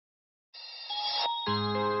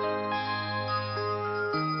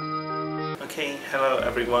Okay, hello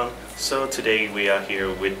everyone. So today we are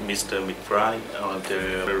here with Mr. McBride,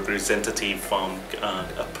 the representative from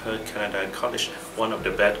Upper Canada College, one of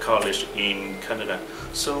the best colleges in Canada.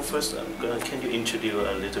 So first, can you introduce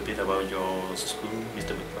a little bit about your school,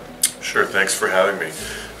 Mr. McBride? Sure, thanks for having me.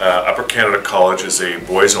 Upper Canada College is a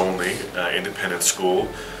boys-only independent school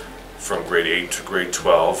from grade 8 to grade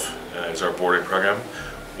 12 is our boarding program.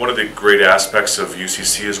 One of the great aspects of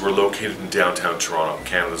UCC is we're located in downtown Toronto,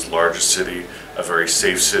 Canada's largest city, a very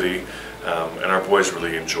safe city, and our boys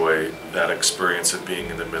really enjoy that experience of being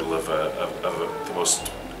in the middle of the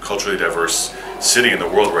most culturally diverse city in the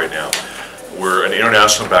world right now. We're an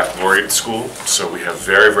international baccalaureate school, so we have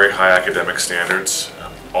very, very high academic standards.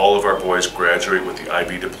 All of our boys graduate with the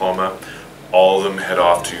IB diploma. All of them head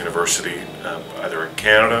off to university, either in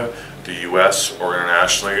Canada, the US, or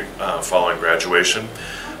internationally following graduation.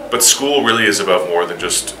 But school really is about more than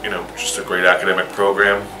just a great academic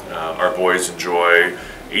program. Our boys enjoy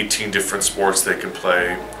 18 different sports they can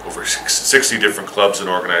play, over 60 different clubs and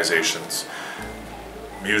organizations.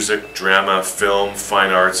 Music, drama, film,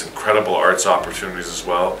 fine arts, incredible arts opportunities as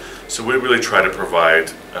well. So we really try to provide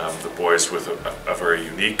the boys with a very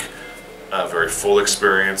unique, very full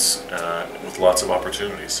experience with lots of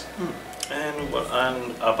opportunities.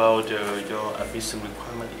 And about your admission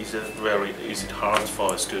requirement, is it hard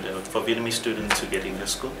for Vietnamese students to get into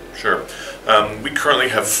school? Sure. We currently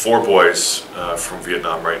have 4 boys from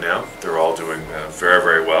Vietnam right now. They're all doing very,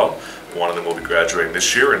 very well. One of them will be graduating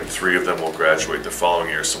this year, and 3 of them will graduate the following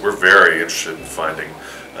year. So we're very interested in finding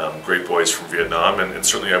great boys from Vietnam, and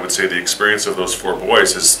certainly I would say the experience of those 4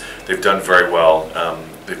 boys is they've done very well.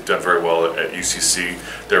 They've done very well at UCC.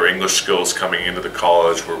 Their English skills coming into the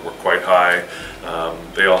college were quite high.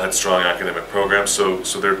 They all had strong academic programs, so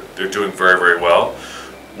they're doing very, very well.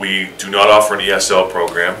 We do not offer an ESL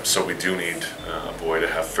program, so we do need a boy to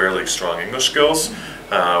have fairly strong English skills.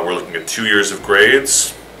 We're looking at 2 years of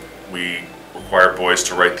grades. We require boys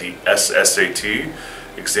to write the SSAT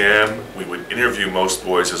exam. We would interview most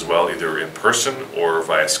boys as well, either in person or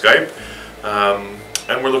via Skype.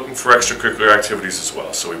 And we're looking for extracurricular activities as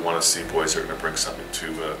well. So we want to see boys that are going to bring something to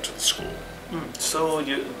the school. So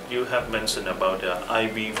you have mentioned about the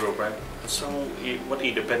IB program. So what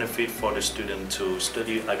is the benefit for the student to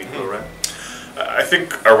study IB program? I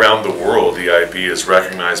think around the world, the IB is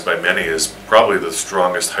recognized by many as probably the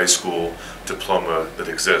strongest high school diploma that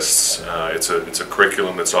exists. It's a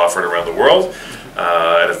curriculum that's offered around the world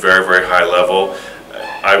at a very, very high level.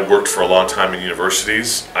 I worked for a long time in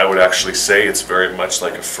universities. I would actually say it's very much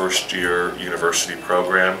like a first-year university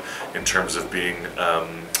program in terms of being,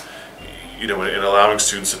 in allowing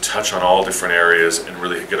students to touch on all different areas and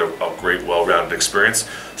really get a great, well-rounded experience.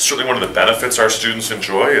 Certainly one of the benefits our students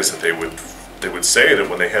enjoy is that they would say that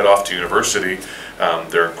when they head off to university,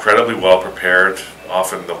 they're incredibly well prepared.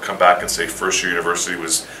 Often they'll come back and say first-year university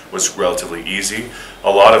was relatively easy.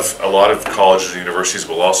 A lot of colleges and universities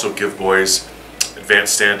will also give boys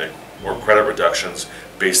advanced standing or credit reductions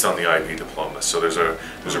based on the IB diploma. So there's a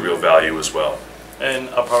real value as well. And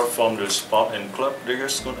apart from the sport and club, do your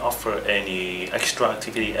school offer any extra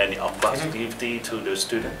activity, any off-class activity to the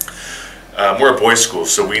student? We're a boys' school,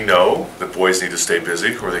 so we know that boys need to stay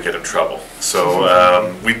busy or they get in trouble.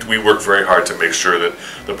 So we work very hard to make sure that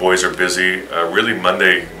the boys are busy. Really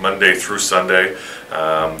Monday through Sunday,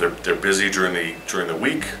 they're busy during the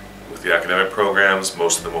week with the academic programs.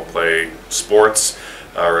 Most of them will play sports,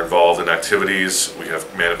 are involved in activities. We have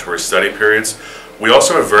mandatory study periods. We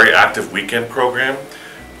also have a very active weekend program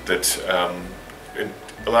that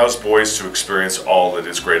allows boys to experience all that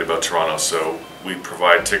is great about Toronto. So we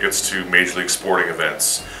provide tickets to Major League sporting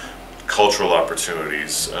events, cultural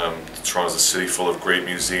opportunities. Toronto's a city full of great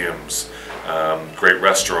museums, great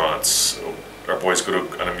restaurants. Our boys go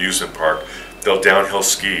to an amusement park. They'll downhill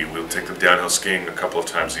ski. We'll take them downhill skiing a couple of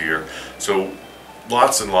times a year. So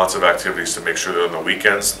lots and lots of activities to make sure that on the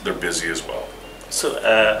weekends they're busy as well. So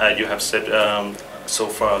you have said so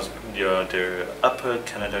far the Upper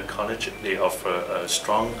Canada College, they offer a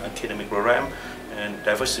strong academic program and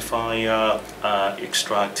diversify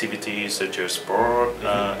extra activities such as sport,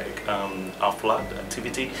 off-line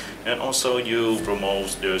activity, and also you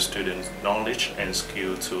promote the students' knowledge and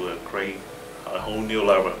skill to a whole new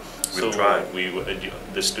level. So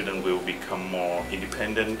the student will become more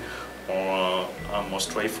independent, more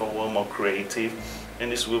straightforward, more creative,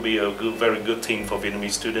 and this will be a very good thing for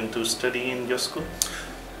Vietnamese students to study in your school.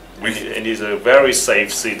 And it's a very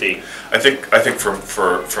safe city. I think from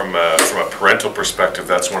a parental perspective,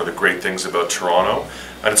 that's one of the great things about Toronto,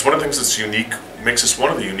 and it's one of the things that's unique makes us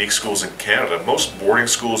one of the unique schools in Canada. Most boarding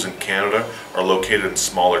schools in Canada are located in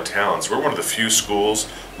smaller towns. We're one of the few schools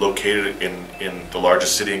located in the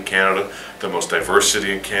largest city in Canada, the most diverse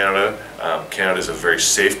city in Canada. Canada is a very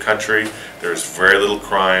safe country. There's very little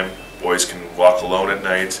crime. Boys can walk alone at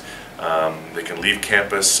night. They can leave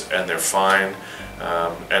campus and they're fine.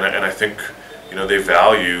 And I think, you know, they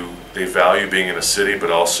value being in a city, but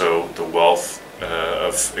also the wealth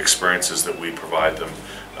of experiences that we provide them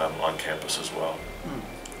on campus as well.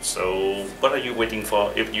 So what are you waiting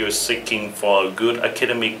for if you're seeking for a good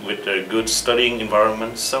academic with a good studying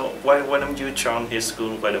environment? So why don't you join his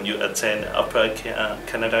school? Why don't you attend Upper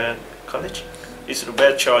Canada College? It's the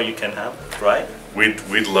best choice you can have, right?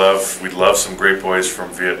 We'd love some great boys from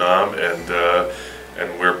Vietnam,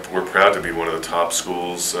 and we're proud to be one of the top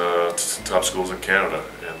schools in Canada,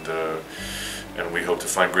 and we hope to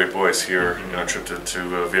find great boys here in our trip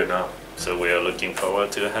to Vietnam. So we are looking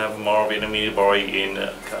forward to have more Vietnamese boys in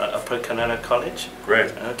Upper Canada College.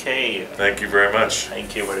 Great. Okay. Thank you very much.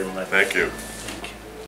 Thank you very much. Thank you.